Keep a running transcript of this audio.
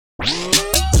Welcome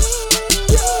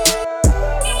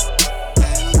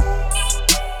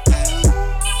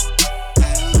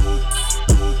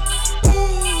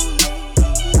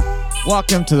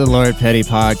to the Lord Petty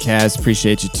Podcast.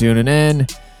 Appreciate you tuning in.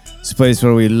 It's a place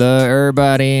where we love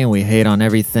everybody and we hate on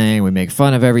everything. We make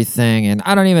fun of everything. And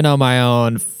I don't even know my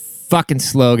own fucking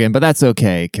slogan, but that's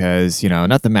okay because, you know,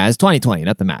 nothing matters. 2020,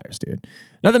 nothing matters, dude.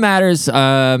 Nothing matters.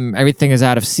 Everything is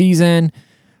out of season.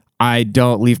 I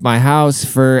don't leave my house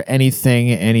for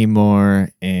anything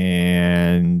anymore.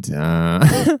 And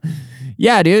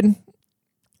yeah, dude.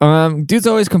 Dude's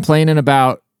always complaining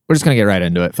about. We're just going to get right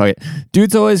into it. Fuck it.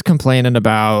 Dude's always complaining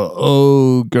about,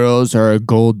 oh, girls are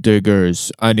gold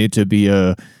diggers. I need to be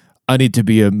a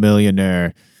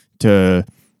millionaire to...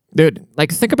 Dude,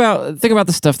 like, think about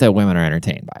the stuff that women are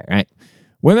entertained by, right?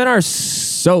 Women are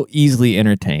so easily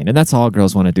entertained, and that's all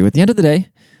girls want to do. At the end of the day,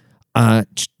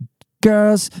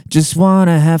 girls just want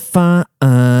to have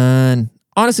fun.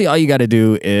 Honestly, all you got to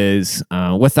do is,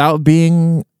 without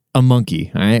being a monkey,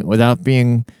 all right? Without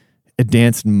being a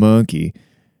dancing monkey...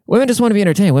 Women just want to be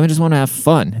entertained. Women just want to have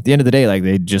fun. At the end of the day, like,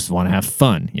 they just want to have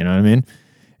fun. You know what I mean?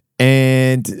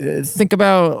 And think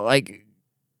about, like,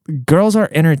 girls are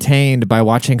entertained by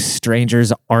watching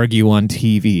strangers argue on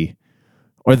TV.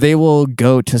 Or they will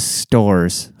go to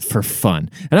stores for fun.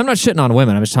 And I'm not shitting on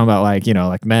women. I'm just talking about, like, you know,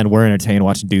 like, men, we're entertained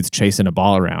watching dudes chasing a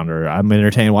ball around. Or I'm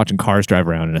entertained watching cars drive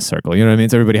around in a circle. You know what I mean?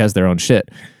 So everybody has their own shit.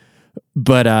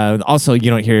 But also, you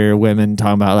don't hear women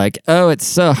talking about, like, oh, it's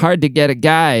so hard to get a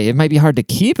guy. It might be hard to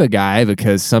keep a guy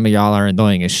because some of y'all are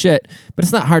annoying as shit, but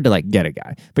it's not hard to, like, get a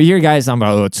guy. But you hear guys talking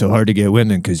about, oh, it's so hard to get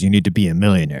women because you need to be a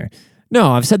millionaire.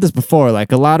 No, I've said this before.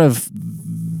 Like, a lot of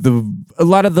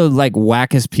the like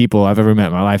wackest people I've ever met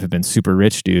in my life have been super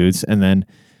rich dudes, and then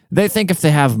they think if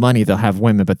they have money, they'll have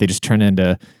women, but they just turn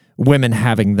into women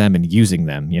having them and using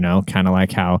them. You know, kind of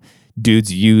like how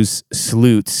dudes use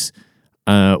sleuths.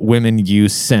 Women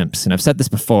use simps. And I've said this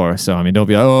before, so I mean, don't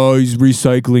be like, oh, he's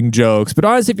recycling jokes. But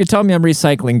honestly, if you tell me I'm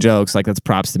recycling jokes, like, that's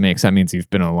props to me, because that means you've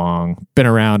been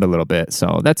around a little bit.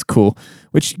 So that's cool.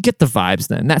 Which, get the vibes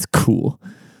then. That's cool.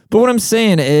 But what I'm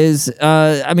saying is,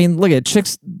 I mean, look at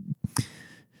chicks.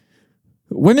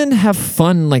 Women have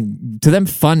fun, like, to them,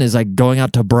 fun is like going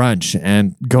out to brunch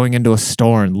and going into a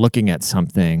store and looking at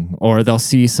something, or they'll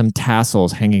see some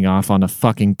tassels hanging off on a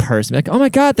fucking purse. Like, oh my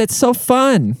God, that's so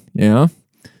fun, you know?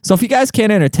 So if you guys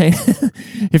can't entertain,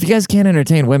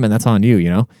 women, that's on you, you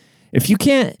know? If you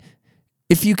can't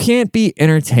be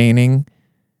entertaining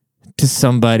to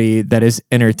somebody that is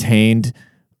entertained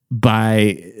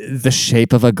by the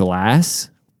shape of a glass,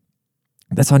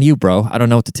 that's on you, bro. I don't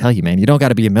know what to tell you, man. You don't got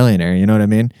to be a millionaire. You know what I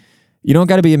mean? You don't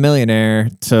got to be a millionaire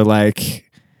to, like,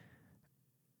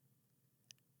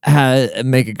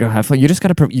 make it go have fun. You just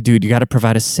got to, you got to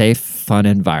provide a safe, fun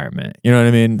environment. You know what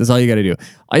I mean? That's all you got to do.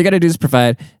 All you got to do is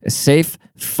provide a safe,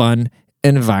 fun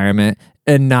environment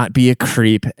and not be a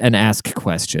creep and ask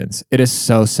questions. It is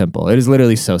so simple. It is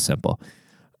literally so simple.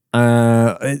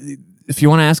 If you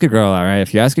want to ask a girl, all right,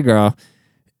 if you ask a girl,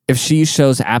 if she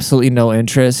shows absolutely no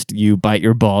interest, you bite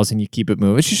your balls and you keep it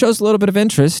moving. If she shows a little bit of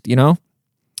interest, you know,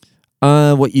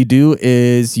 what you do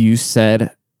is you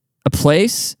set a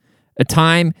place, a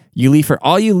time,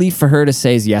 all you leave for her to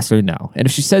say is yes or no. And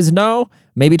if she says no,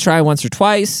 maybe try once or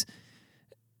twice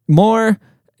more,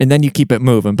 and then you keep it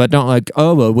moving. But don't, like,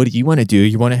 oh, well, what do you want to do?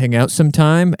 You want to hang out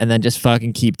sometime? And then just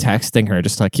fucking keep texting her,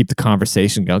 just to, like, keep the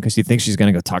conversation going because you think she's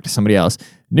going to go talk to somebody else.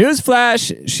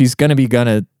 Newsflash, she's going to be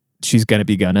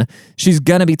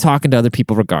talking to other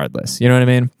people regardless. You know what I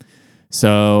mean?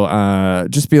 So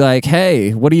just be like,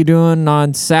 hey, what are you doing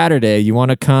on Saturday? You want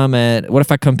to come what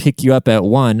if I come pick you up at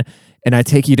 1 and I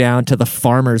take you down to the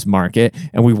farmer's market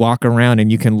and we walk around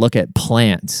and you can look at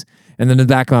plants? And then in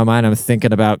the back of my mind, I'm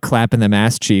thinking about clapping them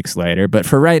ass cheeks later. But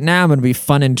for right now, I'm going to be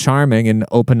fun and charming and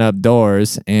open up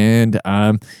doors and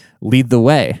lead the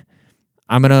way.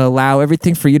 I'm going to allow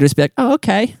everything for you to just be like, oh,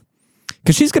 okay.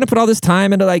 Because she's going to put all this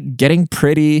time into, like, getting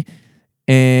pretty,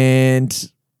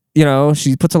 and, you know,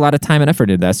 she puts a lot of time and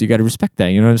effort into that, so you got to respect that,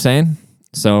 you know what I'm saying?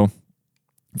 So,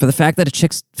 for the fact that a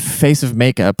chick's face of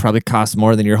makeup probably costs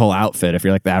more than your whole outfit if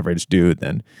you're, like, the average dude,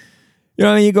 then, you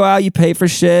know, you go out, you pay for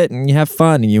shit, and you have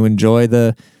fun, and you enjoy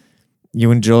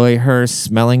her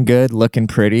smelling good, looking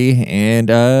pretty, and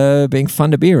being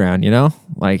fun to be around, you know?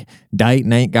 Like,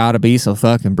 dating ain't gotta be so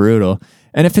fucking brutal.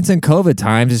 And if it's in COVID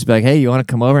times, just be like, hey, you want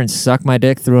to come over and suck my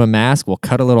dick through a mask? We'll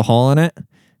cut a little hole in it.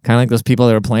 Kind of like those people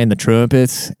that were playing the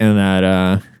trumpets in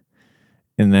that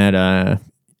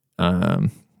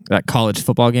college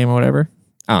football game or whatever.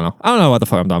 I don't know what the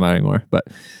fuck I'm talking about anymore. But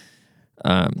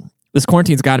this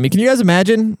quarantine's got me. Can you guys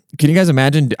imagine?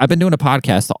 I've been doing a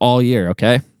podcast all year,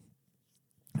 okay?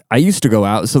 I used to go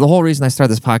out. So the whole reason I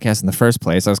started this podcast in the first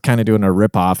place, I was kind of doing a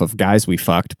ripoff of guys we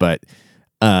fucked, but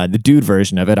the dude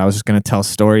version of it, I was just going to tell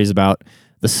stories about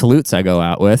the salutes I go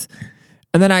out with.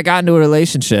 And then I got into a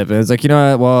relationship and it was like, you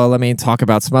know what? Well, let me talk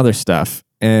about some other stuff.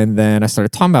 And then I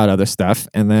started talking about other stuff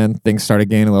and then things started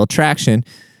gaining a little traction.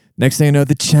 Next thing you know,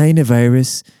 the China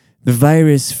virus, the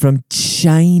virus from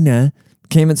China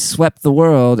came and swept the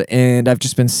world. And I've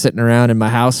just been sitting around in my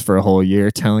house for a whole year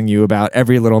telling you about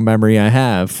every little memory I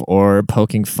have or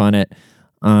poking fun at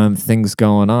things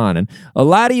going on. And a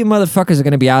lot of you motherfuckers are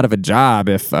going to be out of a job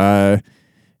if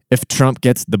Trump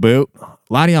gets the boot.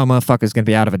 A lot of y'all motherfuckers going to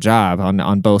be out of a job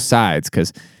on both sides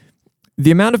because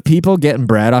the amount of people getting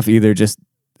bread off either just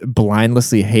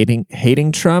blindlessly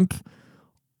hating Trump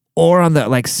or on the,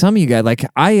 like, some of you guys, like,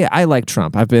 I like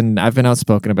Trump. I've been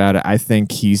outspoken about it. I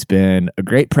think he's been a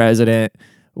great president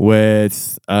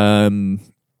with a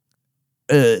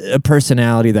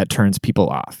personality that turns people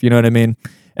off. You know what I mean?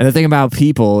 And the thing about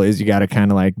people is you got to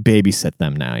kind of like babysit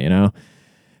them now, you know?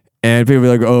 And people be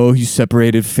like, oh, he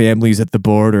separated families at the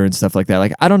border and stuff like that.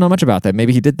 Like, I don't know much about that.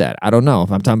 Maybe he did that. I don't know.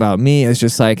 If I'm talking about me, it's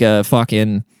just like a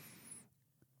fucking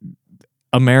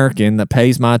American that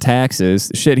pays my taxes.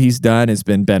 The shit he's done has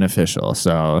been beneficial.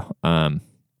 So,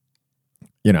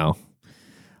 you know,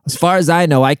 as far as I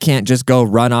know, I can't just go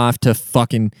run off to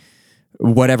fucking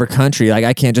whatever country. Like,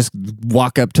 I can't just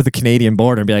walk up to the Canadian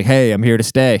border and be like, hey, I'm here to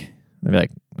stay. I'd be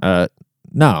like,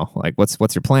 no, like, what's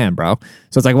your plan, bro?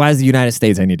 So it's like, why is the United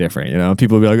States any different? You know,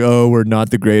 people will be like, oh, we're not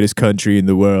the greatest country in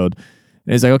the world.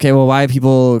 And it's like, okay, well, why are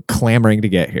people clamoring to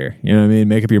get here? You know what I mean?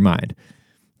 Make up your mind.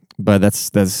 But that's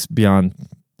beyond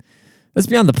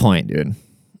the point, dude.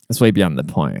 That's way beyond the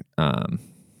point.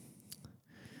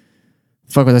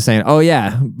 Fuck was I saying? Oh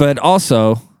yeah, but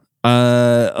also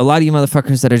a lot of you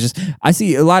motherfuckers that are just, I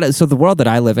see a lot of, so the world that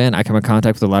I live in, I come in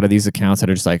contact with a lot of these accounts that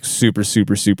are just like super,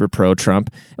 super, super pro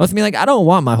Trump. And with me, like, I don't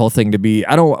want my whole thing to be,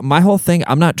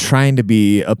 I'm not trying to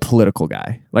be a political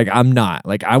guy. Like, I'm not.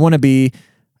 Like, I want to be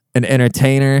an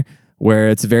entertainer where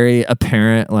it's very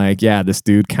apparent, like, yeah, this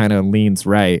dude kind of leans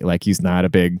right. Like, he's not a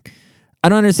big, I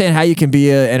don't understand how you can be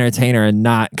an entertainer and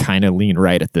not kind of lean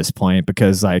right at this point,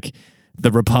 because like,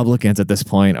 the Republicans at this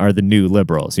point are the new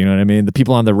liberals. You know what I mean? The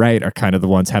people on the right are kind of the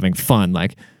ones having fun.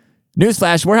 Like,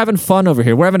 newsflash, we're having fun over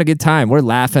here. We're having a good time. We're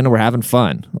laughing. We're having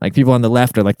fun. Like, people on the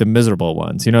left are like the miserable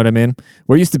ones. You know what I mean?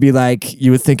 Where it used to be like,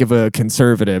 you would think of a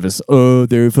conservative as, oh,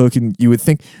 they're fucking, you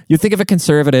think of a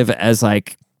conservative as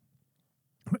like,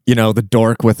 you know, the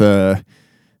dork with a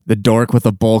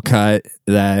bowl cut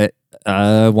that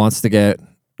wants to get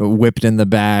whipped in the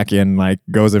back and like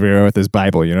goes everywhere with his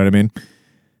Bible. You know what I mean?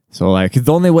 So, like,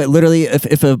 the only way, literally,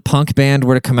 if a punk band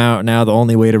were to come out now, the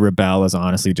only way to rebel is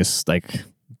honestly just, like,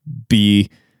 be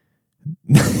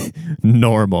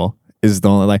normal is the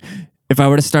only, like, if I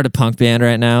were to start a punk band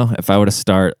right now, if I were to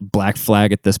start Black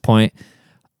Flag at this point,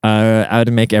 I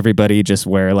would make everybody just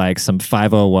wear, like, some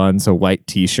 501s, a white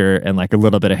t-shirt, and, like, a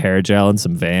little bit of hair gel and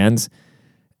some Vans.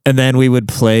 And then we would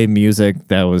play music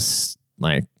that was,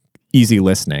 like, easy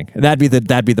listening. That'd be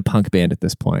the punk band at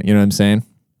this point. You know what I'm saying?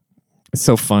 It's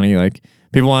so funny. Like,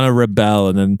 people want to rebel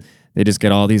and then they just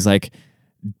get all these like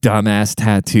dumbass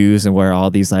tattoos and wear all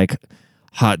these like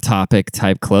Hot Topic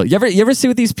type clothes. You ever see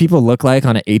what these people look like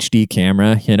on an HD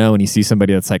camera? You know, when you see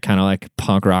somebody that's like kind of like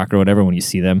punk rock or whatever, when you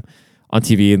see them on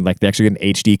TV and like they actually get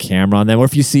an HD camera on them, or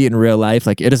if you see it in real life,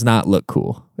 like, it does not look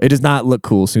cool. It does not look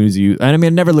cool as soon as you, I mean,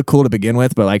 it never looked cool to begin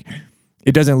with, but like,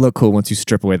 it doesn't look cool once you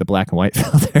strip away the black and white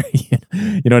filter.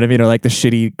 You know what I mean? Or like the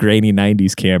shitty, grainy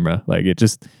 90s camera. Like, it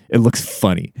looks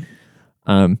funny.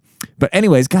 But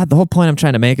anyways, God, the whole point I'm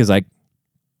trying to make is like,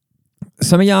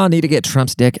 some of y'all need to get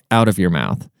Trump's dick out of your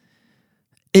mouth.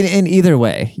 In either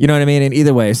way. You know what I mean? In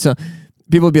either way. So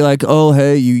people would be like, oh,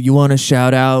 hey, you want to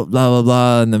shout out, blah, blah,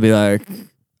 blah. And they'll be like,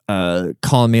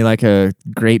 calling me like a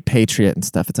great patriot and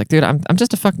stuff. It's like, dude, I'm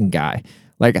just a fucking guy.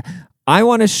 Like, I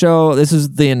want to show, this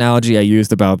is the analogy I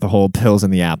used about the whole pills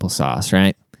in the applesauce,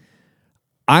 right?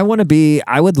 I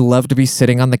would love to be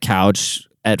sitting on the couch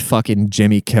at fucking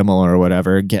Jimmy Kimmel or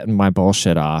whatever, getting my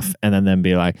bullshit off, and then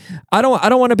be like, I don't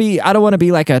want to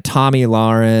be like a Tommy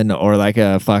Lauren or like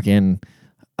a fucking,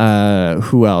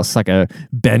 who else? Like a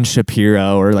Ben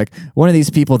Shapiro or like one of these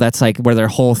people that's like, where their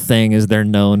whole thing is they're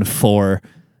known for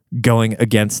going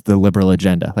against the liberal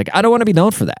agenda. Like, I don't want to be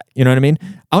known for that. You know what I mean?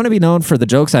 I want to be known for the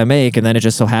jokes I make, and then it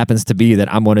just so happens to be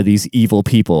that I'm one of these evil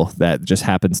people that just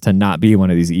happens to not be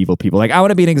one of these evil people. Like, I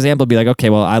want to be an example, be like, okay,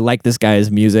 well, I like this guy's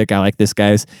music. I like this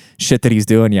guy's shit that he's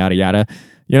doing, yada, yada.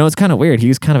 You know, it's kind of weird.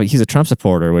 He's a Trump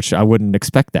supporter, which I wouldn't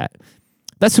expect that.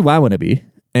 That's who I want to be.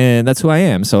 And that's who I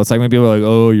am. So it's like when people are like,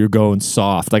 oh, you're going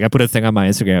soft. Like I put a thing on my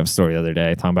Instagram story the other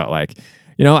day talking about like,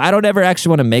 I don't ever actually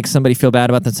want to make somebody feel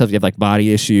bad about themselves. You have like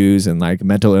body issues and like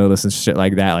mental illness and shit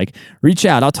like that. Like reach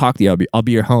out. I'll talk to you. I'll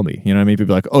be your homie. You know what I mean?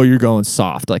 People are like, oh, you're going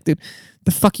soft. Like, dude,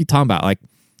 the fuck you talking about? Like,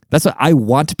 that's what I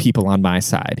want people on my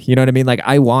side. You know what I mean? Like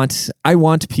I want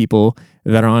people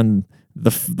that are on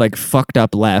the like fucked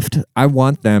up left. I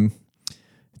want them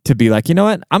to be like, you know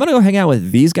what? I'm going to go hang out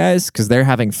with these guys because they're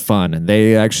having fun and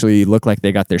they actually look like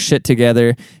they got their shit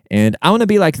together. And I want to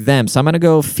be like them. So I'm going to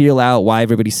go feel out why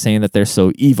everybody's saying that they're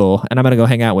so evil. And I'm going to go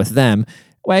hang out with them.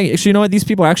 Well, actually, you know what? These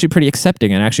people are actually pretty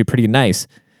accepting and actually pretty nice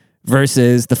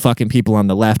versus the fucking people on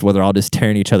the left where they're all just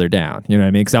tearing each other down. You know what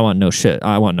I mean? Because I want no shit.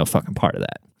 I want no fucking part of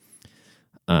that.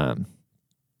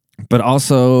 But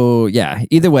also, yeah,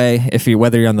 either way,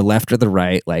 whether you're on the left or the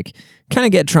right, like kind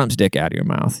of get Trump's dick out of your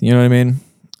mouth. You know what I mean?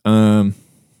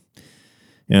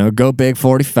 Go big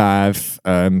 45.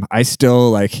 I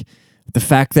still like the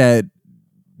fact that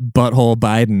butthole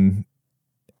Biden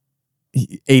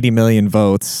 80 million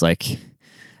votes. Like,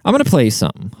 I'm going to play you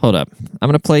something. Hold up. I'm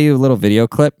going to play you a little video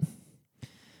clip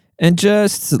and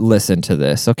just listen to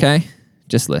this. Okay.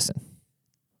 Just listen.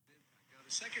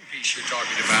 The second piece you're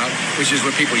talking about, which is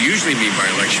what people usually mean by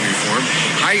election reform,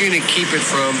 how are you going to keep it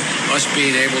from us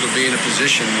being able to be in a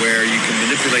position where you can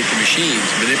manipulate the machines,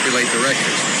 manipulate the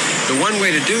records? The one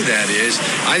way to do that is,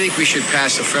 I think we should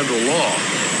pass a federal law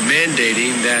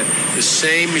mandating that the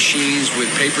same machines with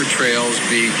paper trails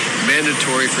be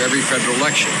mandatory for every federal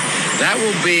election. That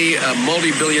will be a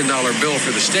multi-billion-dollar bill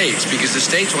for the states because the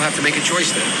states will have to make a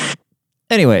choice then.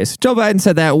 Anyways, Joe Biden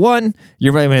said that. One,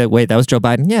 you're right. Wait, that was Joe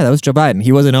Biden? Yeah, that was Joe Biden.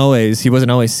 He wasn't always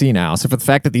senile. So for the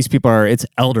fact that these people it's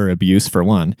elder abuse for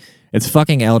one. It's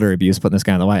fucking elder abuse putting this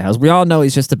guy in the White House. We all know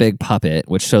he's just a big puppet,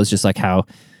 which shows just like how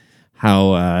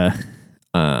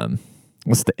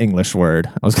what's the English word?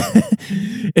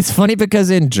 It's funny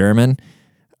because in German,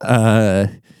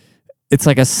 it's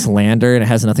like a slander and it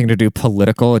has nothing to do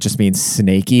political. It just means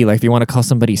snaky. Like if you want to call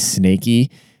somebody snaky,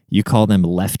 you call them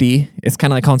lefty. It's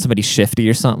kind of like calling somebody shifty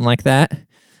or something like that.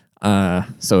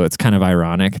 So it's kind of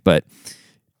ironic, but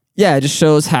yeah, it just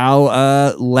shows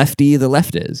how lefty the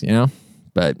left is,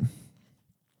 But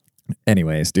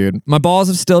anyways, dude, my balls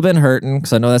have still been hurting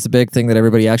because I know that's a big thing that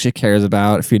everybody actually cares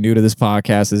about. If you're new to this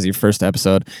podcast, this is your first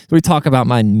episode. So we talk about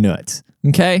my nuts,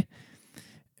 okay?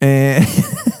 And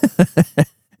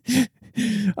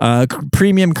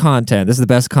premium content. This is the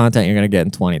best content you're going to get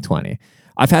in 2020.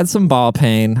 I've had some ball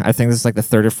pain. I think this is like the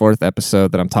third or fourth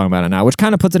episode that I'm talking about it now, which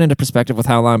kind of puts it into perspective with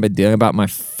how long I've been dealing about my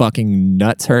fucking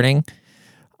nuts hurting.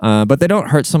 But they don't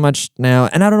hurt so much now.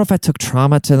 And I don't know if I took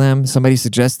trauma to them. Somebody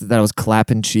suggested that I was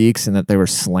clapping cheeks and that they were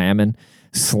slamming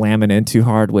in too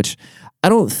hard, which I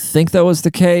don't think that was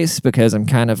the case because I'm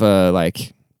kind of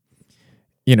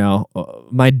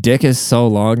my dick is so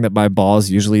long that my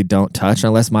balls usually don't touch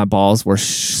unless my balls were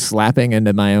slapping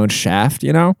into my own shaft,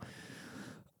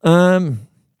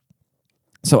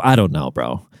 So I don't know,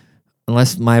 bro.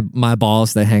 Unless my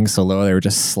balls, they hang so low, they were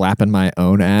just slapping my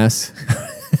own ass.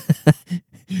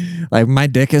 Like my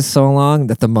dick is so long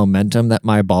that the momentum that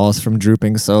my balls from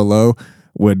drooping so low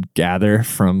would gather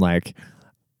from like,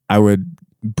 I would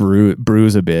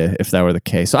bruise a bit if that were the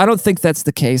case. So I don't think that's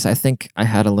the case. I think I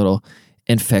had a little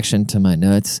infection to my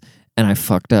nuts and I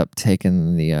fucked up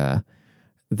taking the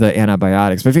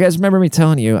antibiotics. But if you guys remember me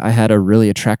telling you, I had a really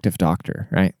attractive doctor,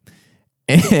 right?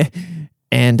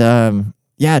 And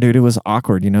yeah, dude, it was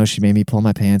awkward. She made me pull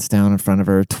my pants down in front of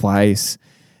her twice.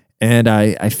 And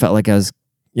I felt like I was,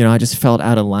 I just felt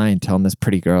out of line telling this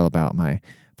pretty girl about my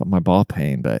ball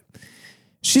pain. But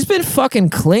she's been fucking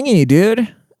clingy,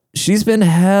 dude. She's been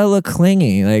hella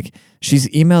clingy. Like she's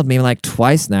emailed me like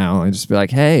twice now and just be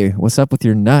like, hey, what's up with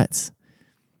your nuts?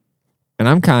 And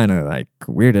I'm kind of like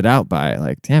weirded out by it.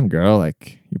 Like, damn girl,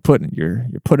 like you're putting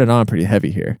it on pretty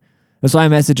heavy here. That's why I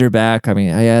messaged her back. I mean,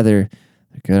 yeah, they're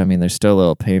good. I mean, they're still a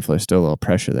little painful. There's still a little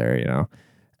pressure there,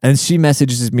 And she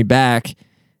messages me back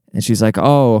and she's like,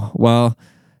 oh, well,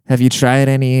 have you tried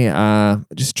any,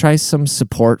 just try some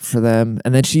support for them.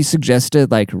 And then she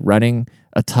suggested like running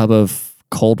a tub of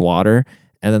cold water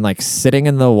and then like sitting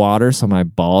in the water so my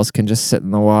balls can just sit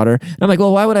in the water. And I'm like,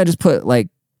 well, why would I just put like,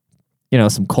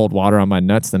 some cold water on my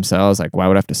nuts themselves? Like, why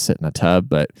would I have to sit in a tub?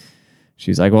 But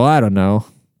she's like, well, I don't know.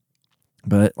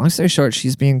 But long story short,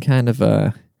 she's being kind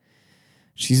of,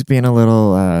 she's being a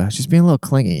little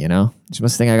clingy, She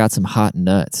must think I got some hot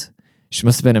nuts. She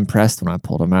must have been impressed when I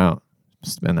pulled them out.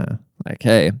 Must have been like,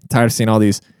 hey, I'm tired of seeing all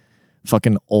these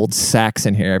fucking old sacks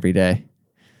in here every day.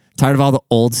 Tired of all the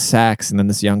old sacks. And then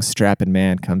this young strapping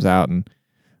man comes out and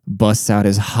busts out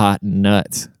his hot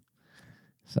nuts.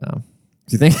 So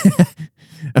Do you think?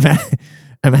 ima-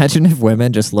 Imagine if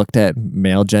women just looked at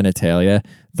male genitalia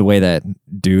the way that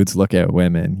dudes look at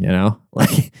women. You know,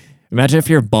 like imagine if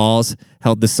your balls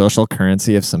held the social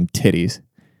currency of some titties.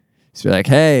 Just be like,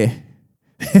 hey.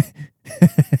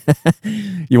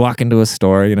 You walk into a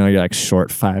store, you know, you're like short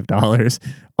 $5.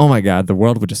 Oh my God, the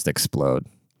world would just explode.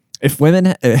 If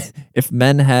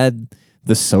men had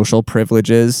the social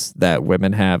privileges that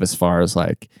women have as far as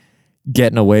like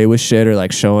getting away with shit or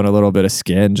like showing a little bit of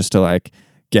skin just to like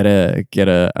get a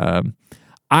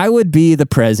I would be the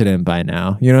president by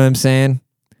now. You know what I'm saying?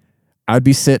 I'd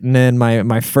be sitting in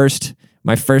my first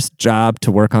job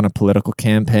to work on a political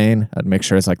campaign. I'd make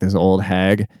sure it's like this old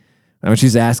hag. And when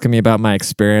she's asking me about my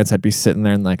experience, I'd be sitting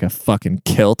there in like a fucking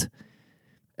kilt.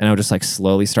 And I would just like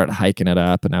slowly start hiking it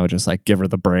up. And I would just like give her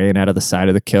the brain out of the side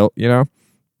of the kilt, you know?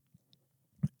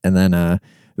 And then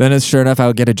as sure enough, I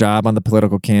would get a job on the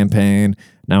political campaign.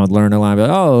 And I would learn a lot. Like,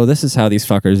 oh, this is how these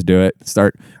fuckers do it.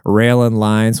 Start railing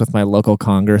lines with my local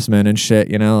congressman and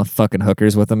shit, you know? Fucking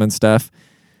hookers with them and stuff.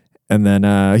 And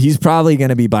then he's probably going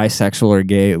to be bisexual or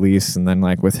gay at least. And then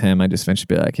like with him, I just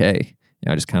eventually be like, hey, you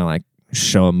know, just kind of like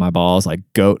show him my balls, like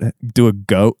do a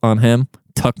goat on him,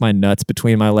 tuck my nuts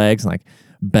between my legs and like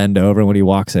bend over when he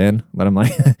walks in, let him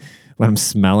like let him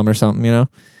smell him or something, you know?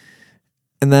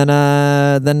 And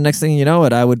then next thing you know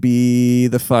it, I would be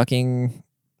the fucking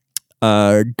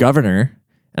governor.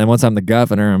 And once I'm the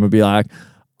governor, I'm gonna be like,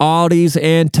 all these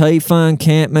Antifa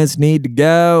encampments need to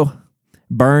go.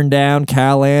 Burn down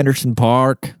Cal Anderson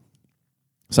Park.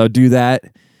 So I'd do that.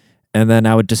 And then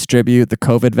I would distribute the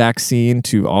COVID vaccine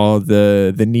to all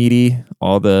the needy,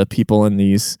 all the people in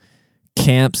these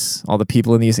camps, all the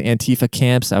people in these Antifa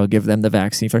camps. I would give them the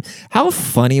vaccine for. How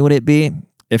funny would it be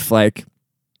if like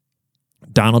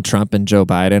Donald Trump and Joe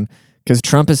Biden, because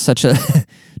Trump is such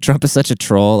a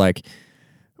troll. Like,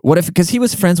 what if, because he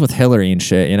was friends with Hillary and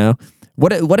shit, you know?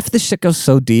 What if this shit goes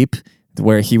so deep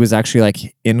where he was actually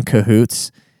like in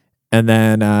cahoots? And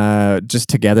then just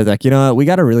together, like, you know what? We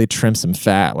got to really trim some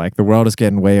fat. Like, the world is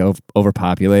getting way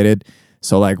overpopulated.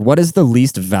 So, like, what is the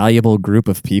least valuable group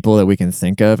of people that we can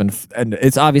think of? And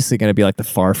it's obviously going to be, like, the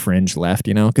far fringe left,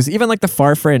 you know? Because even, like, the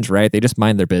far fringe, right? They just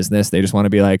mind their business. They just want to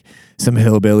be, like, some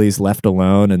hillbillies left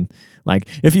alone. And, like,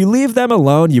 if you leave them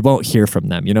alone, you won't hear from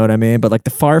them. You know what I mean? But, like,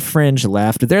 the far fringe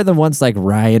left, they're the ones, like,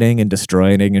 rioting and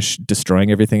destroying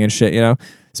everything and shit, you know?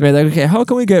 So they're like, okay, how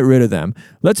can we get rid of them?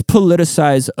 Let's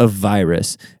politicize a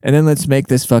virus, and then let's make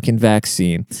this fucking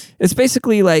vaccine. It's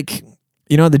basically like,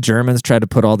 you know, the Germans tried to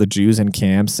put all the Jews in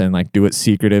camps and like do it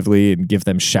secretively and give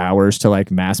them showers to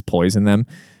like mass poison them.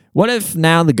 What if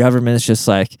now the government is just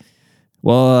like,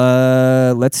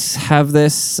 well, let's have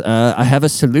this. I have a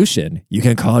solution. You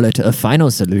can call it a final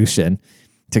solution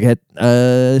to get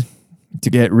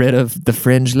rid of the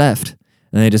fringe left,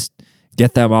 and they just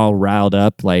get them all riled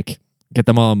up, like, get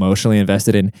them all emotionally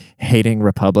invested in hating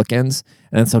Republicans.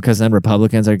 And so, because then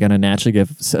Republicans are going to naturally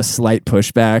give a slight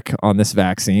pushback on this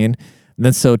vaccine. And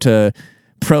then so to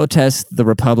protest the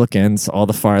Republicans, all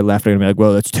the far left are going to be like,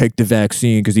 well, let's take the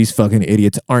vaccine because these fucking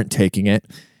idiots aren't taking it.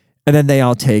 And then they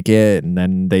all take it, and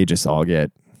then they just all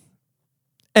get...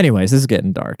 Anyways, this is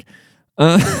getting dark.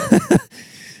 What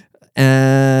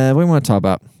do we want to talk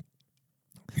about?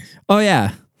 Oh,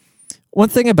 yeah. One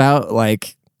thing about,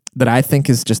 like, that I think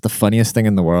is just the funniest thing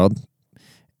in the world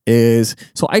is,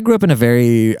 so I grew up in a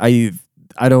very, I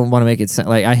don't want to make it sound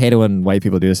like, I hate it when white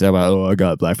people do this about, oh, I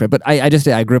got black friend, but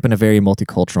I grew up in a very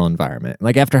multicultural environment.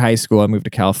 Like, after high school, I moved to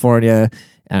California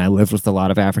and I lived with a lot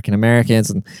of African Americans,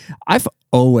 and I've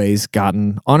always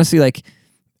gotten, honestly, like,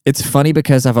 it's funny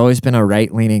because I've always been a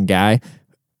right-leaning guy,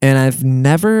 and I've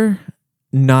never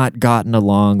not gotten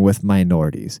along with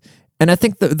minorities. And I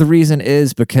think the reason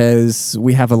is because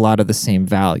we have a lot of the same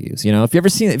values. You know, if you ever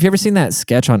seen that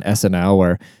sketch on SNL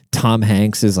where Tom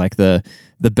Hanks is like the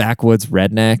backwoods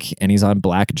redneck and he's on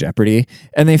Black Jeopardy,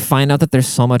 and they find out that there's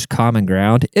so much common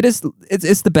ground. It's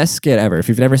the best skit ever. If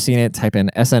you've never seen it, type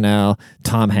in SNL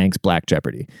Tom Hanks Black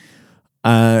Jeopardy.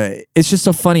 It's just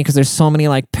so funny because there's so many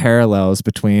like parallels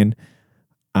between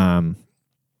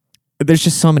there's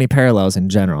just so many parallels in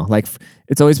general. Like,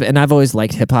 it's always been, and I've always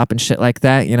liked hip hop and shit like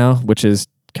that, you know, which is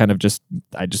kind of just,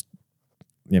 I just,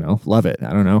 you know, love it.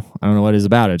 I don't know what it is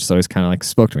about it. It just always kind of like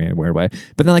spoke to me in a weird way.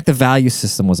 But then like the value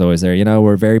system was always there, you know,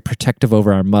 we're very protective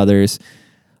over our mothers.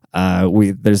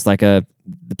 There's like the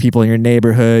people in your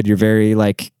neighborhood, you're very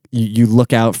like, you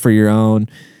look out for your own.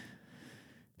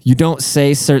 You don't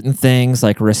say certain things,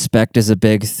 like respect is a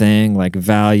big thing, like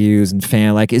values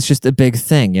and like, it's just a big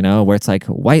thing, you know, where it's like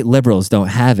white liberals don't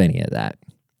have any of that.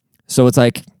 So it's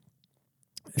like,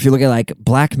 if you look at like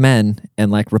black men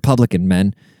and like Republican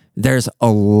men, there's a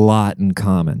lot in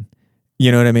common.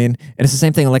 You know what I mean? And it's the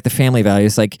same thing like the family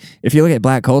values. Like if you look at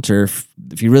black culture,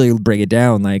 if you really break it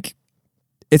down, like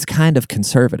it's kind of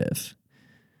conservative.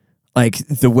 Like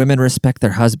the women respect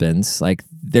their husbands. Like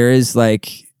there is like,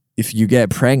 if you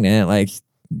get pregnant, like,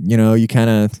 you know, you kind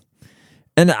of,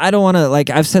 and I don't want to,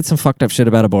 like, I've said some fucked up shit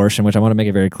about abortion, which I want to make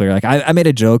it very clear. Like I made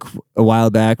a joke a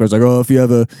while back where I was like, oh, if you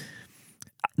have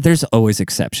there's always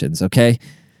exceptions. Okay.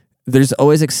 There's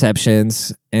always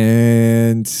exceptions,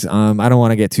 and I don't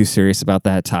want to get too serious about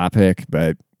that topic,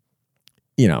 but,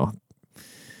 you know,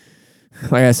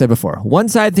 like I said before, one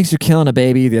side thinks you're killing a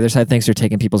baby, the other side thinks you're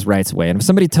taking people's rights away. And if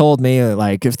somebody told me,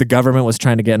 like, if the government was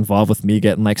trying to get involved with me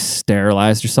getting, like,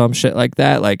 sterilized or some shit like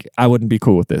that, like, I wouldn't be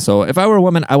cool with this. So if I were a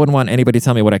woman, I wouldn't want anybody to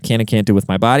tell me what I can and can't do with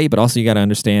my body, but also you got to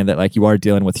understand that, like, you are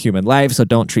dealing with human life, so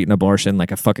don't treat an abortion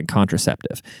like a fucking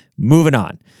contraceptive. Moving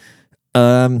on.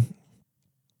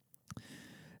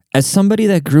 As somebody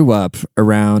that grew up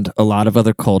around a lot of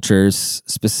other cultures,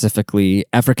 specifically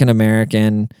African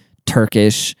American,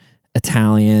 Turkish,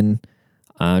 Italian,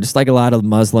 just like a lot of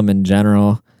Muslim in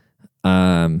general,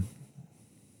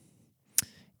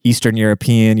 Eastern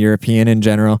European in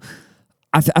general,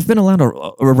 I've been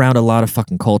around a lot of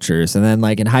fucking cultures. And then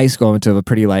like in high school, I went to a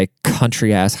pretty like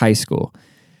country ass high school.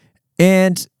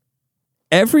 And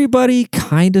everybody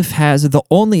kind of has the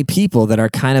only people that are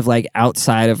kind of like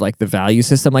outside of like the value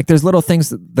system. Like there's little things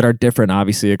that are different,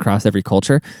 obviously, across every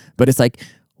culture, but it's like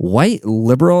white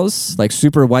liberals, like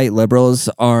super white liberals,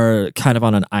 are kind of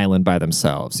on an island by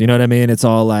themselves. You know what I mean? It's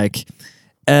all like,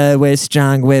 we're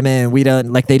strong women. We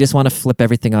don't like, they just want to flip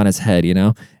everything on its head, you know?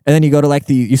 And then you go to like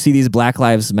you see these Black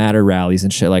Lives Matter rallies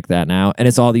and shit like that now. And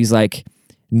it's all these like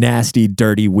nasty,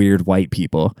 dirty, weird white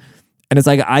people. And it's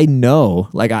like, I know,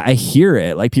 like I hear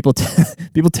it. Like people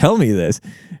tell me this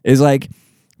is like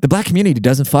the black community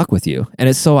doesn't fuck with you. And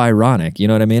it's so ironic. You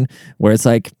know what I mean? Where it's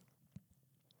like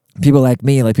people like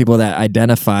me, like people that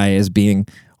identify as being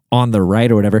on the right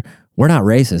or whatever, we're not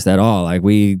racist at all. Like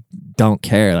we don't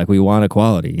care. Like we want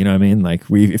equality. You know what I mean? Like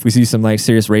if we see some like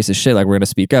serious racist shit, like we're going to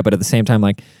speak up. But at the same time,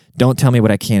 like don't tell me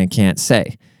what I can and can't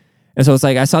say. And so it's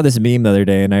like, I saw this meme the other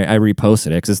day and I reposted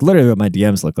it because it's literally what my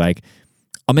DMs look like.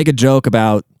 I'll make a joke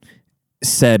about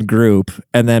said group,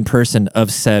 and then person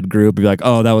of said group will be like,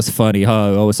 oh, that was funny.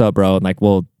 Oh, what's up, bro? And like,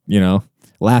 we'll, you know,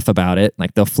 laugh about it.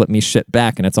 Like they'll flip me shit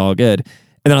back and it's all good.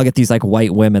 And then I'll get these like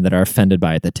white women that are offended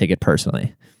by it that take it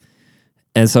personally.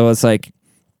 And so it's like,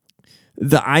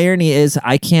 the irony is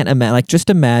I can't imagine, like just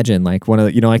imagine like one of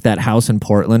the, you know, like that house in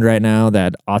Portland right now,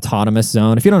 that autonomous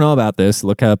zone. If you don't know about this,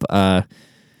 look up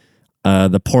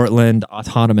the Portland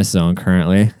autonomous zone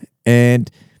currently.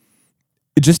 And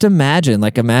just imagine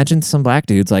some black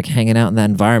dudes like hanging out in that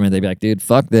environment. They'd be like, dude,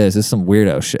 fuck this. This is some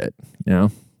weirdo shit, you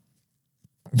know?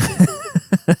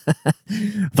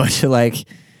 But you're like,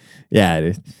 yeah,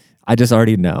 dude, I just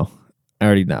already know. I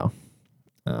already know.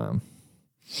 I've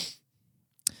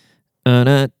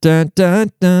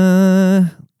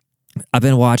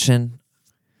been watching,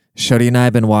 Shody and I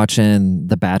have been watching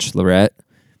The Bachelorette,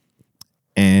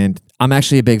 and I'm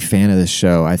actually a big fan of this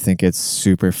show. I think it's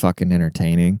super fucking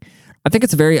entertaining. I think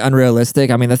it's very unrealistic.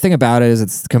 I mean, the thing about it is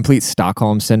it's complete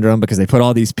Stockholm syndrome because they put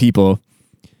all these people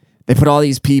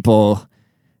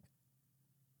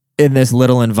in this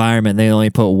little environment. They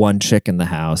only put one chick in the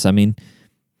house. I mean,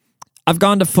 I've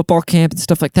gone to football camp and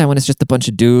stuff like that when it's just a bunch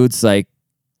of dudes. Like,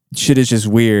 shit is just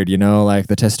weird, you know? Like,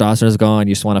 the testosterone's gone.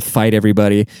 You just want to fight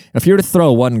everybody. If you were to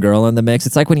throw one girl in the mix,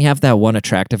 it's like when you have that one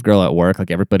attractive girl at work.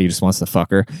 Like, everybody just wants to fuck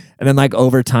her. And then, like,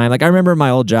 over time, like, I remember my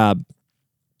old job,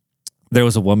 there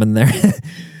was a woman there.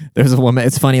 There was a woman.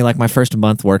 It's funny, like, my first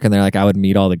month working there, like, I would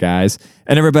meet all the guys.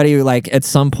 And everybody, like, at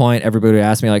some point, everybody would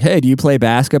ask me, like, hey, do you play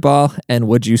basketball? And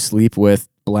would you sleep with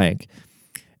blank?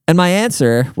 And my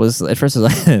answer was, at first, I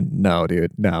was like, no,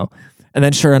 dude, no. And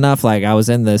then sure enough, like, I was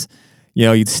in this, you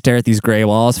know, you'd stare at these gray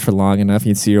walls for long enough,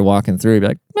 you'd see her walking through, you'd be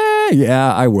like,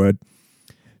 yeah, I would.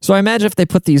 So I imagine if they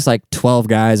put these, like, 12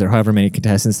 guys or however many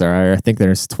contestants there are, I think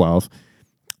there's 12,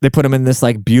 they put them in this,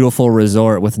 like, beautiful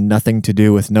resort with nothing to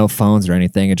do, with no phones or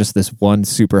anything, and just this one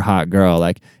super hot girl.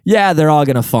 Like, yeah, they're all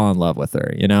going to fall in love with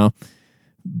her, you know?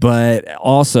 But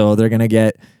also, they're going to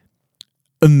get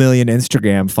 1 million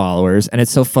Instagram followers, and it's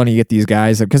so funny you get these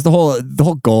guys, because the whole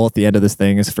goal at the end of this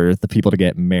thing is for the people to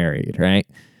get married, right?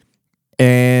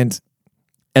 And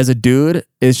as a dude,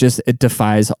 it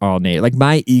defies all Nate. Like,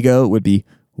 my ego would be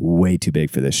way too big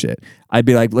for this shit. I'd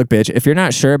be like, look, bitch, if you're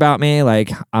not sure about me,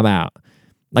 like, I'm out.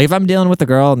 Like, if I'm dealing with a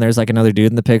girl and there's like another dude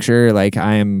in the picture, like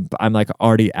I'm like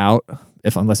already out,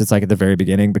 unless it's like at the very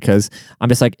beginning, because I'm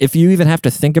just like, if you even have to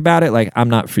think about it, like, I'm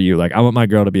not for you. Like, I want my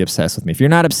girl to be obsessed with me. If you're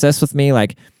not obsessed with me,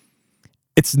 like,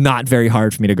 it's not very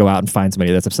hard for me to go out and find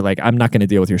somebody that's upset. Like, I'm not going to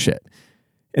deal with your shit.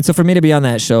 And so for me to be on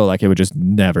that show, like, it would just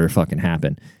never fucking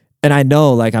happen. And I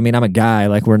know, like, I mean, I'm a guy,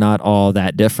 like, we're not all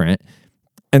that different.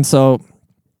 And so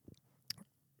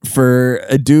for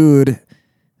a dude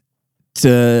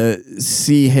to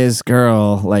see his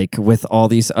girl, like, with all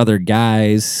these other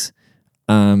guys,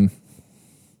 it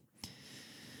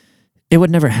would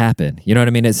never happen. You know what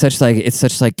I mean? It's such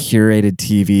curated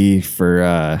TV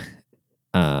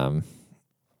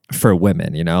for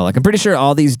women, you know? Like, I'm pretty sure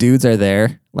all these dudes are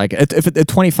there. Like, if a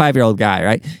 25-year-old guy,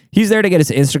 right? He's there to get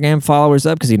his Instagram followers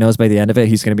up because he knows by the end of it,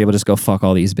 he's going to be able to just go fuck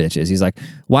all these bitches. He's like,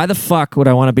 why the fuck would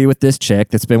I want to be with this chick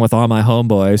that's been with all my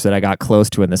homeboys that I got close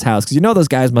to in this house? Because you know those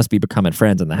guys must be becoming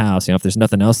friends in the house, you know, if there's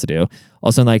nothing else to do.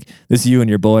 Also, like, this you and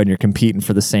your boy and you're competing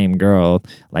for the same girl.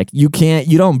 Like, you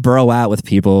don't bro out with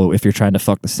people if you're trying to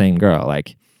fuck the same girl.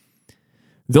 Like,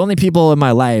 the only people in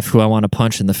my life who I want to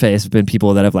punch in the face have been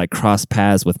people that have, like, crossed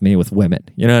paths with me with women.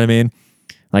 You know what I mean?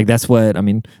 Like, that's what, I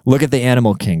mean, look at the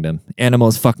animal kingdom.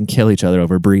 Animals fucking kill each other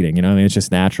over breeding. You know what I mean? It's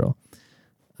just natural.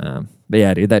 But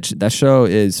yeah, dude, that show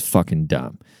is fucking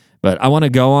dumb. But I want to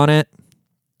go on it.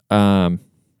 And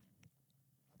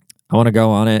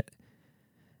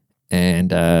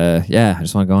yeah, I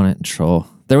just want to go on it and troll.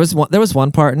 There was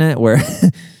one part in it where,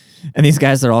 and these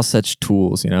guys, they're all such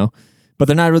tools, you know? But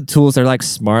they're not really tools. They're like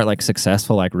smart, like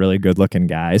successful, like really good looking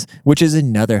guys, which is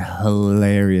another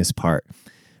hilarious part.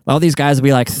 All these guys will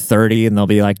be like 30 and they'll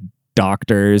be like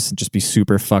doctors and just be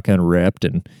super fucking ripped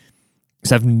and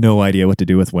just have no idea what to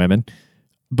do with women.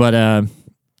 But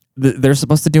they're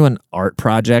supposed to do an art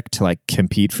project to like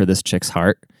compete for this chick's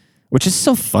heart, which is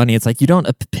so funny. It's like you don't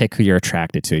pick who you're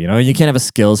attracted to, you know? You can't have a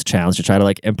skills challenge to try to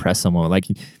like impress someone. Like,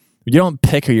 you don't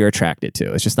pick who you're attracted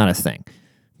to. It's just not a thing.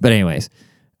 But anyways,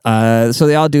 so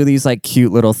they all do these like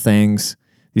cute little things,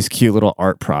 these cute little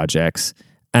art projects.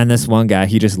 And this one guy,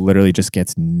 he just literally just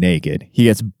gets naked. He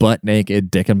gets butt naked,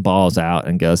 dick and balls out,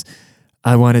 and goes,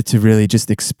 I wanted to really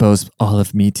just expose all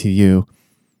of me to you.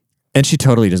 And she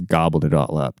totally just gobbled it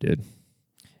all up, dude.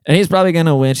 And he's probably going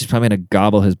to win. She's probably going to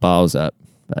gobble his balls up.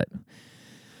 But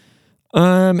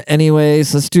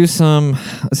anyways, let's do some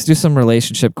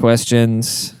relationship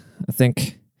questions. I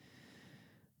think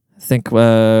we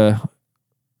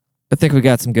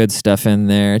got some good stuff in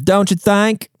there. Don't you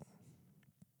think?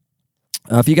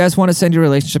 If you guys want to send your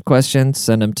relationship questions,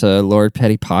 send them to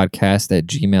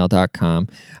lordpettypodcast@gmail.com.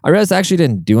 I realized I actually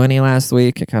didn't do any last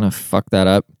week. I kind of fucked that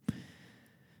up.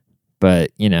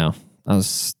 But, you know, I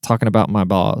was talking about my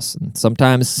balls. And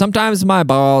sometimes my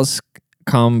balls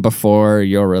come before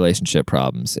your relationship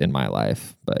problems in my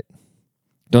life. But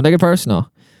don't take it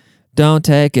personal. Don't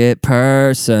take it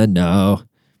personal.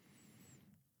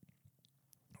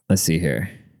 Let's see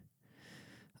here.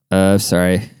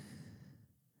 Sorry.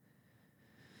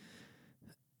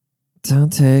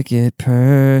 Don't take it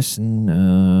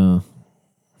personal. What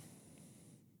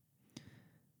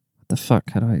the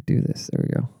fuck? How do I do this? There we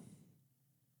go.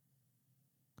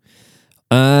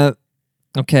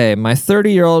 Okay, my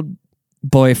 30-year-old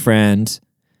boyfriend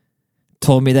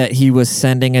told me that he was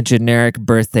sending a generic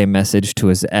birthday message to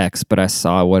his ex, but I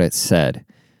saw what it said.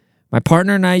 My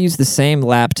partner and I use the same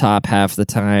laptop half the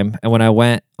time, and when I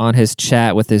went on his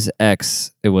chat with his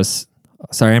ex, it was...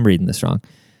 Sorry, I'm reading this wrong.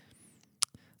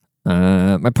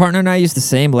 My partner and I use the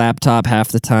same laptop half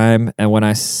the time, and when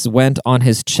I went on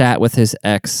his chat with his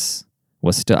ex,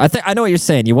 was still... I know what you're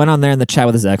saying. You went on there and the chat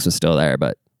with his ex was still there,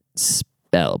 but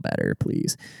spell better,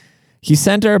 please. He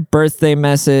sent her a birthday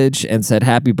message and said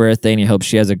happy birthday and he hopes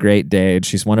she has a great day. And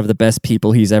she's one of the best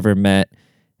people he's ever met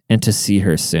and to see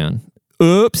her soon.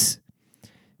 Oops.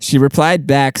 She replied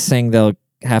back saying they'll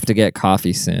have to get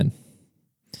coffee soon.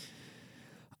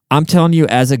 I'm telling you,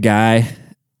 as a guy,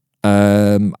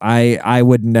 I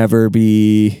would never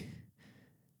be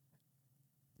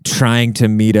trying to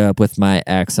meet up with my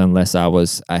ex unless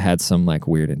I had some like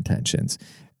weird intentions.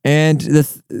 And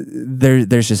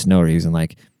there's just no reason.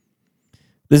 Like,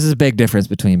 this is a big difference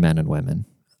between men and women.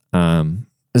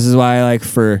 This is why, like,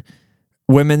 for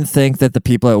women think that the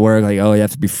people at work, like, oh, you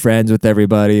have to be friends with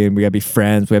everybody and we gotta be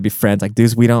friends. Like,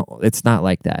 dudes, it's not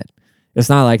like that. It's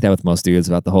not like that with most dudes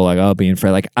about the whole, like, oh, being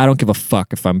friends. Like, I don't give a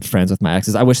fuck if I'm friends with my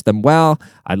exes. I wish them well.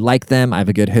 I like them. I have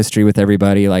a good history with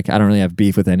everybody. Like, I don't really have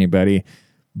beef with anybody,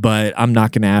 but I'm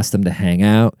not going to ask them to hang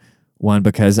out. One,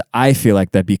 because I feel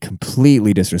like that'd be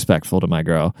completely disrespectful to my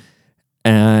girl.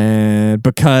 And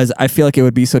because I feel like it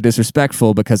would be so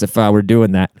disrespectful because if I were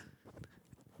doing that,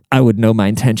 I would know my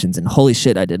intentions. And holy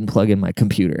shit, I didn't plug in my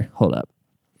computer. Hold up.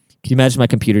 Can you imagine my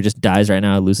computer just dies right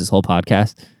now? I lose this whole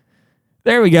podcast.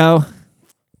 There we go.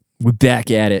 We're back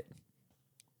at it.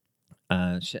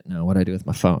 Shit, no. What'd I do with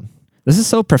my phone? This is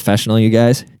so professional, you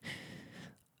guys.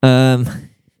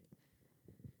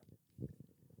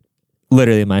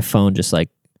 Literally, my phone just like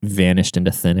vanished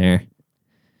into thin air.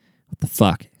 What the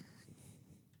fuck?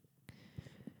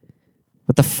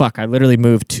 What the fuck? I literally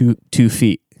moved 2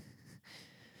 feet.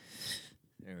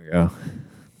 There we go.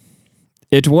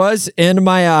 It was in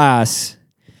my ass.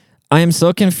 I am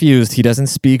so confused. He doesn't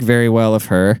speak very well of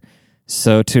her.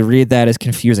 So to read that is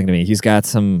confusing to me. He's got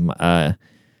some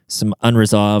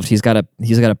unresolved. He's got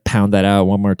to pound that out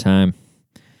one more time.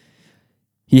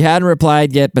 He hadn't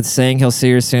replied yet, but saying he'll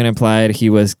see her soon implied he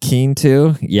was keen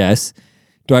to. Yes.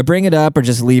 Do I bring it up or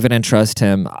just leave it and trust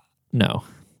him? No.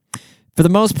 For the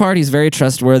most part, he's very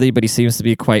trustworthy, but he seems to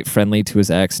be quite friendly to his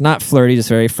ex. Not flirty, just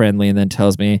very friendly, and then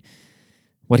tells me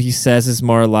what he says is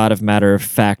more a lot of matter of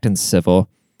fact and civil.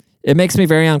 It makes me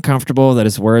very uncomfortable that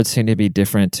his words seem to be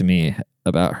different to me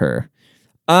about her.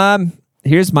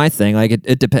 Here's my thing. Like,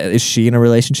 it depends. Is she in a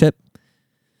relationship?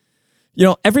 You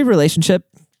know, every relationship,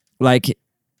 like,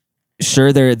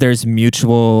 sure, there's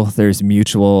mutual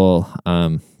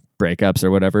breakups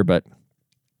or whatever, but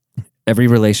every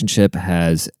relationship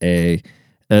has a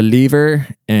leaver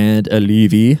and a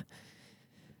levy.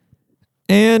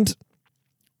 And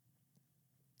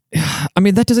I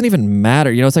mean, that doesn't even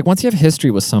matter. You know, it's like once you have history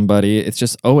with somebody, it's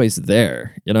just always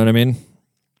there. You know what I mean?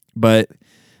 But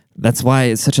that's why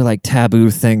it's such a like taboo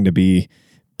thing to be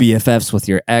BFFs with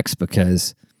your ex,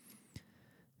 because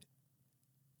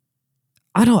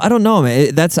I don't know,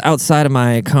 man. That's outside of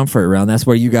my comfort realm. That's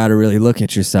where you got to really look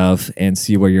at yourself and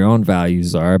see where your own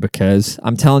values are, because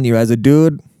I'm telling you, as a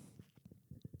dude,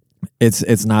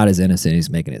 it's not as innocent as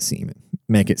make it seem.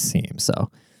 So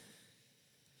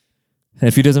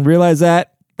if he doesn't realize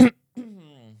that,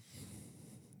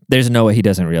 there's no way he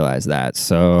doesn't realize that.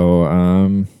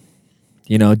 So,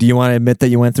 you know, do you want to admit that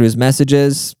you went through his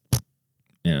messages?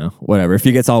 You know, whatever. If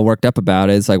he gets all worked up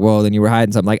about it, it's like, well, then you were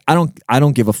hiding something. Like, I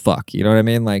don't give a fuck. You know what I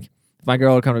mean? Like, if my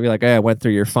girl would come to be like, hey, I went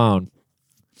through your phone.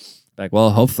 Like, well,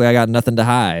 hopefully I got nothing to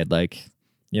hide. Like,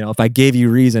 you know, if I gave you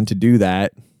reason to do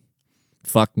that,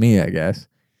 fuck me, I guess.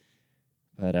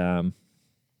 But,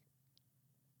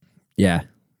 yeah,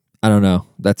 I don't know.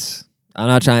 I'm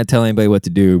not trying to tell anybody what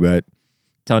to do, but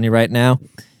I'm telling you right now,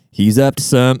 he's up to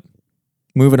some.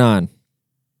 Moving on.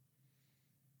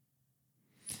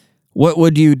 What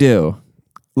would you do?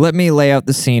 Let me lay out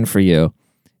the scene for you.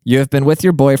 You have been with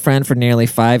your boyfriend for nearly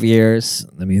 5 years.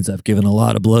 That means I've given a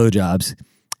lot of blowjobs.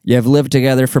 You have lived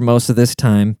together for most of this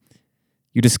time.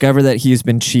 You discover that he's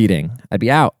been cheating. I'd be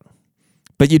out.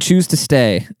 But you choose to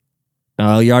stay.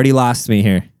 Oh, you already lost me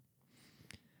here.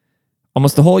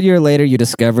 Almost a whole year later, you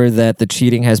discover that the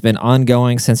cheating has been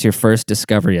ongoing since your first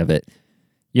discovery of it.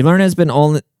 You learn has been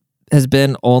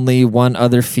only one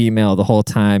other female the whole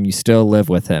time you still live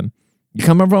with him. You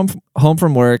come home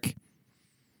from work,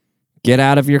 get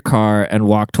out of your car, and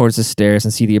walk towards the stairs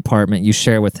and see the apartment you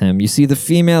share with him. You see the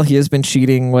female he has been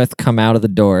cheating with come out of the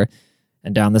door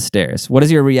and down the stairs. What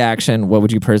is your reaction? What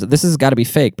would you This has got to be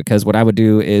fake, because what I would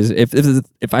do is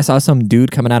if I saw some dude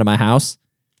coming out of my house,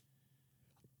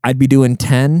 I'd be doing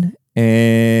 10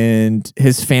 and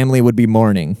his family would be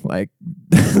mourning. Like,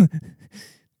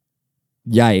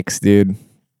 yikes, dude.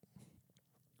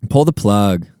 Pull the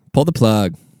plug.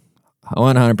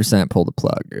 100% pull the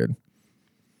plug, dude.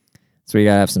 So you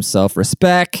gotta have some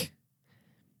self-respect.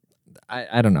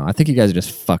 I don't know. I think you guys are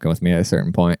just fucking with me at a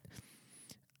certain point.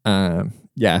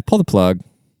 Yeah, pull the plug.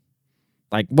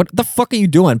 Like, what the fuck are you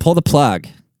doing? Pull the plug.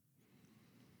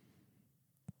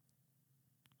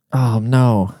 Oh,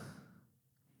 no.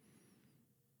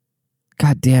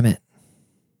 God damn it.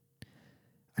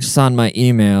 I just saw in my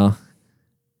email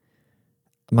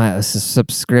my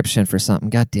subscription for something.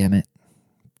 God damn it.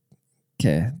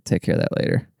 Okay, take care of that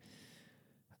later.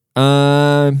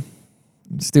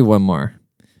 Let's do one more.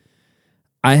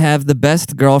 I have the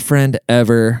best girlfriend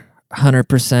ever,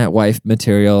 100% wife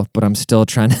material, but I'm still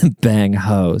trying to bang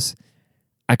hoes.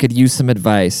 I could use some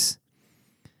advice.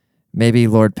 Maybe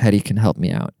Lord Petty can help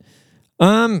me out.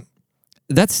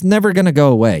 That's never gonna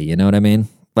go away. You know what I mean?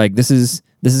 Like, this is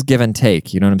give and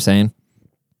take. You know what I'm saying?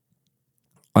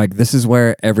 Like, this is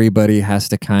where everybody has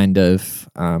to kind of,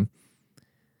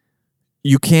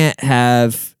 you can't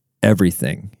have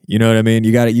everything. You know what I mean?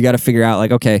 You got to figure out,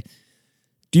 like, okay,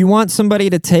 do you want somebody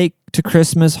to take to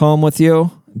Christmas home with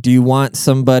you? Do you want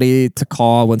somebody to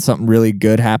call when something really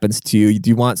good happens to you? Do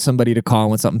you want somebody to call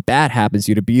when something bad happens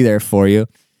to you, to be there for you?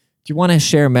 Do you want to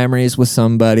share memories with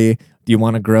somebody? Do you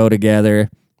want to grow together?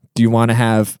 Do you want to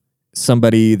have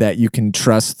somebody that you can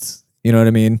trust? You know what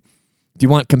I mean? Do you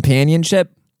want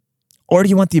companionship? Or do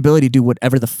you want the ability to do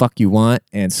whatever the fuck you want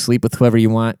and sleep with whoever you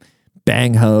want,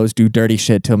 bang hoes, do dirty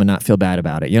shit to them and not feel bad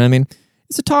about it. You know what I mean?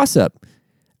 It's a toss up.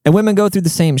 And women go through the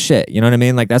same shit. You know what I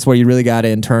mean? Like, that's where you really got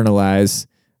to internalize.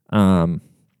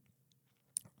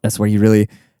 That's where you really,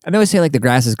 I always say, like, the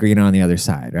grass is greener on the other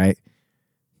side, right?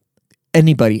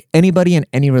 Anybody in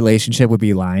any relationship would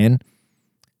be lying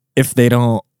if they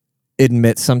don't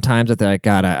admit sometimes that they're like,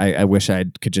 God, I wish I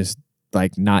could just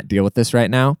like not deal with this right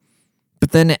now.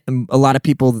 But then a lot of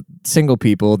people, single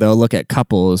people, they'll look at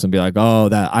couples and be like, oh,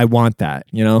 that I want that,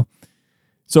 you know?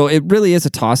 So it really is a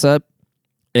toss up.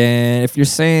 And if you're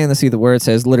saying, let's see, the word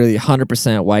says literally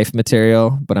 100% wife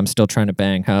material, but I'm still trying to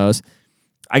bang hoes,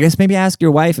 I guess maybe ask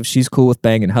your wife if she's cool with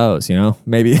banging hoes, you know?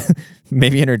 Maybe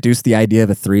introduce the idea of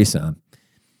a threesome.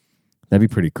 That'd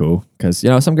be pretty cool. Because, you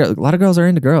know, a lot of girls are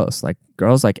into girls. Like,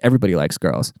 girls, like, everybody likes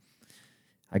girls.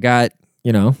 I got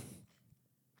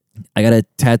a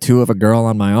tattoo of a girl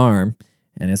on my arm,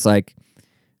 and it's like,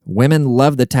 women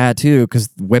love the tattoo because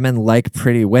women like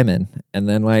pretty women. And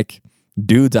then, like,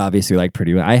 dudes obviously like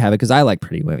pretty women. I have it because I like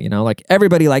pretty women, you know? Like,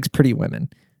 everybody likes pretty women.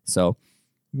 So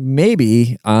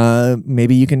maybe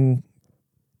you can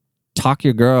talk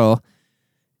your girl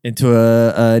into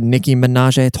a Nicki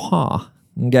Minaj a trois,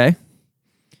 okay?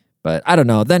 But I don't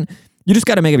know. Then you just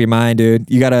got to make up your mind, dude.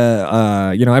 You got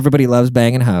to, everybody loves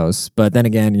banging hoes. But then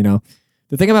again, you know,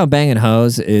 the thing about banging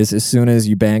hoes is as soon as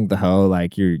you bang the hoe,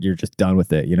 like, you're just done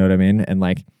with it. You know what I mean? And,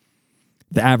 like,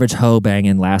 the average hoe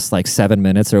banging lasts, like, 7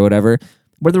 minutes or whatever,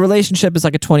 where the relationship is,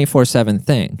 like, a 24/7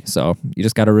 thing. So you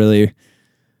just got to really...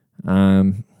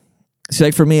 So,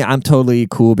 like, for me, I'm totally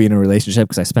cool being in a relationship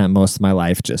because I spent most of my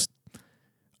life just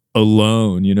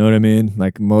alone, you know what I mean?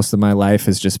 Like, most of my life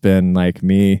has just been, like,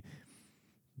 me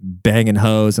banging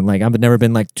hoes, and, like, I've never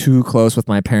been, like, too close with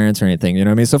my parents or anything, you know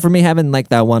what I mean? So for me, having, like,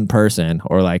 that one person,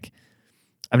 or, like,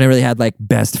 I've never really had, like,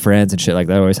 best friends and shit like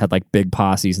that. I always had, like, big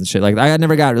posses and shit like that. I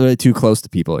never got really too close to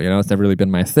people, you know? It's never really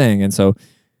been my thing, and so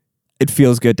it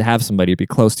feels good to have somebody to be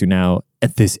close to now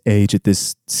at this age, at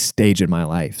this stage in my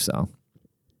life, so...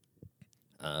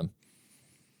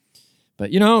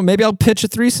 But, you know, maybe I'll pitch a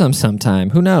threesome sometime.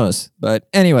 Who knows? But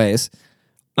anyways,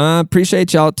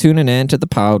 appreciate y'all tuning in to the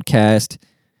podcast.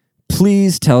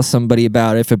 Please tell somebody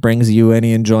about it if it brings you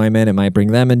any enjoyment. It might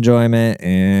bring them enjoyment.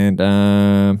 And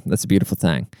that's a beautiful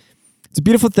thing. It's a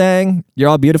beautiful thing. You're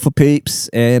all beautiful peeps.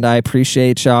 And I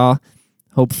appreciate y'all.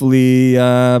 Hopefully,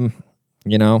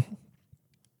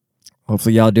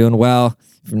 hopefully y'all doing well.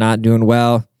 If you're not doing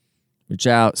well, reach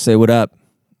out, say what up.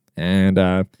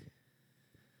 And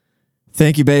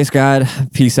thank you, Bass God.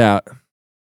 Peace out.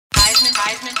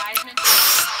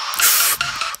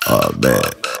 Oh, man.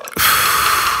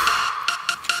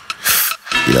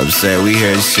 You know what I'm saying? We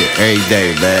hear this shit every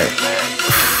day, man.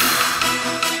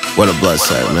 What a blood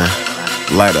sight, man.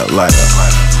 Light up, light up.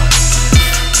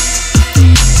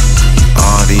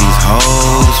 All these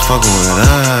hoes fucking with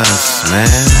us, man.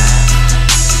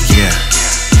 Yeah.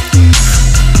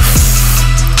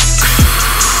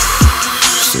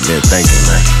 Sit there thinking,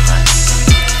 man.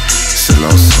 Sitting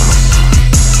on some,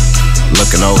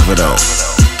 looking over the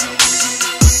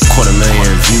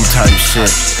 250,000 view type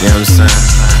shit. You know what I'm saying?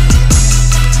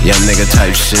 Young nigga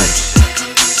type shit.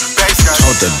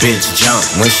 Told the bitch jump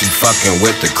when she fucking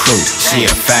with the crew. She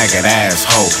a faggot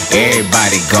asshole,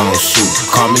 everybody gon' shoot.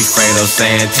 Call me Fredo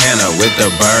Santana with the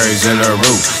birds in the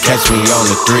roof. Catch me on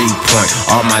the 3-point,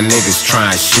 all my niggas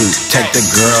try and shoot. Take the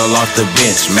girl off the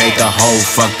bench, make the hoe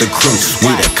fuck the crew.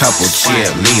 Need a couple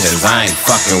cheerleaders, I ain't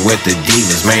fucking with the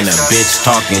divas. Man, a bitch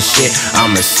talking shit,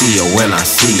 I'ma see her when I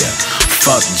see her.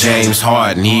 Fuck James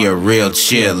Harden, he a real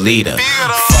cheerleader.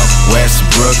 Fuck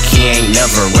Westbrook, he ain't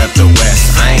never rep the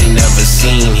West. I ain't never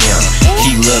seen him,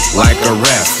 he look like a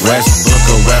ref. Westbrook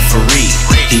a referee,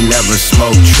 he never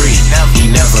smoked tree.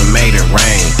 He never made it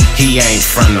rain, he ain't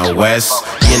from the West.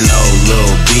 You know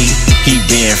Lil B, he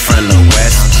been from the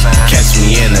West. Catch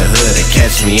me in the hood or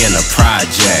catch me in the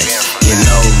projects. You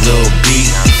know Lil B,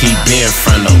 he been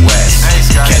from the West.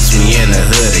 Catch me in the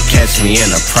hood or catch me in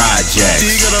the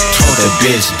projects. Told the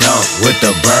bitch dump with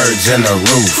the birds in the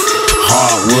roof.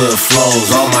 Hardwood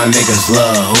flows, all my niggas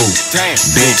love hoop.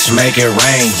 Bitch make it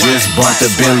rain, just bought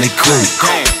the Bentley coupe.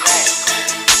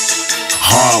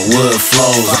 Hardwood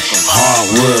flows,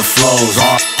 hardwood flows,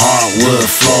 hardwood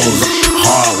flows,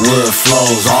 hardwood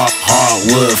flows,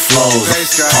 hardwood flows,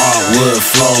 hardwood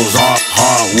flows,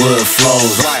 hardwood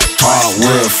flows,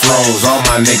 hardwood flows, all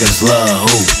my niggas love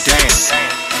hoop.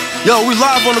 Yo, we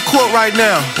live on the court right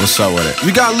now. What's up with it?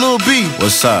 We got Lil B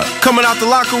What's up? coming out the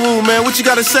locker room, man. What you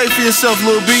gotta say for yourself,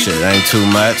 Lil B? Shit, ain't too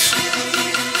much.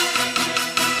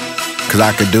 Cause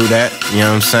I could do that, you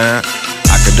know what I'm saying?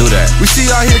 I could do that. We see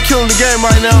you out here killing the game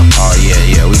right now. Oh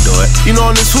yeah, we do it. You know,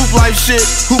 on this Hoop Life shit,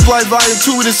 Hoop Life Volume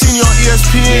 2, we done seen you on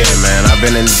ESPN. Yeah, man, I've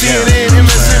been in the gym. CNN,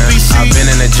 MSNBC. I've been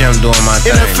in the gym doing my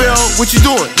thing. NFL, man. what you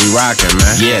doing? We rockin',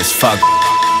 man. Yes, fuck.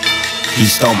 He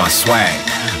stole my swag.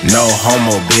 No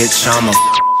homo, bitch. I'm a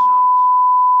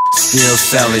still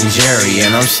selling Jerry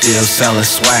and I'm still selling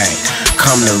swag.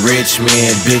 Come to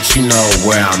Richmond, bitch, you know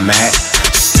where I'm at.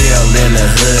 Still in the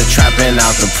hood, trapping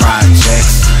out the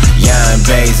projects. Young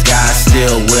bass guy,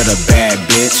 still with a bad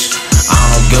bitch. I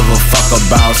don't give a fuck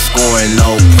about scoring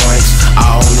no points.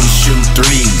 I only shoot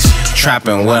threes,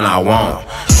 trapping when I want.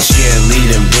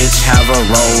 Cheerleading, bitch, have a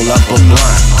roll up a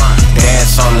blunt.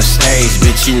 Dance on the stage,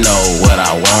 bitch, you know what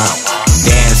I want.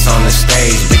 Dance on the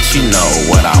stage, bitch, you know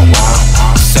what I want.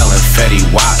 Selling Fetty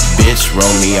Wap, bitch,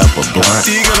 roll me up a blunt.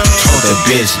 Told the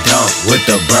bitch dump with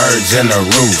the birds in the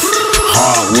roof.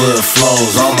 Hardwood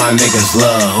flows, all my niggas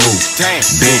love hoop.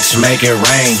 Bitch, make it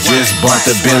rain, just bought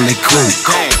the Bentley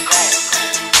coupe.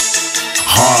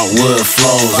 Hardwood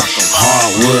flows,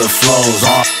 hardwood flows,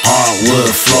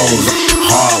 hardwood flows,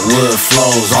 hardwood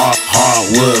flows,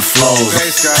 hardwood flows,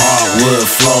 hardwood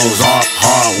flows,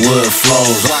 hardwood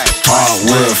flows,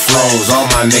 hardwood flows. All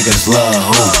my niggas love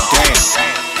hoop.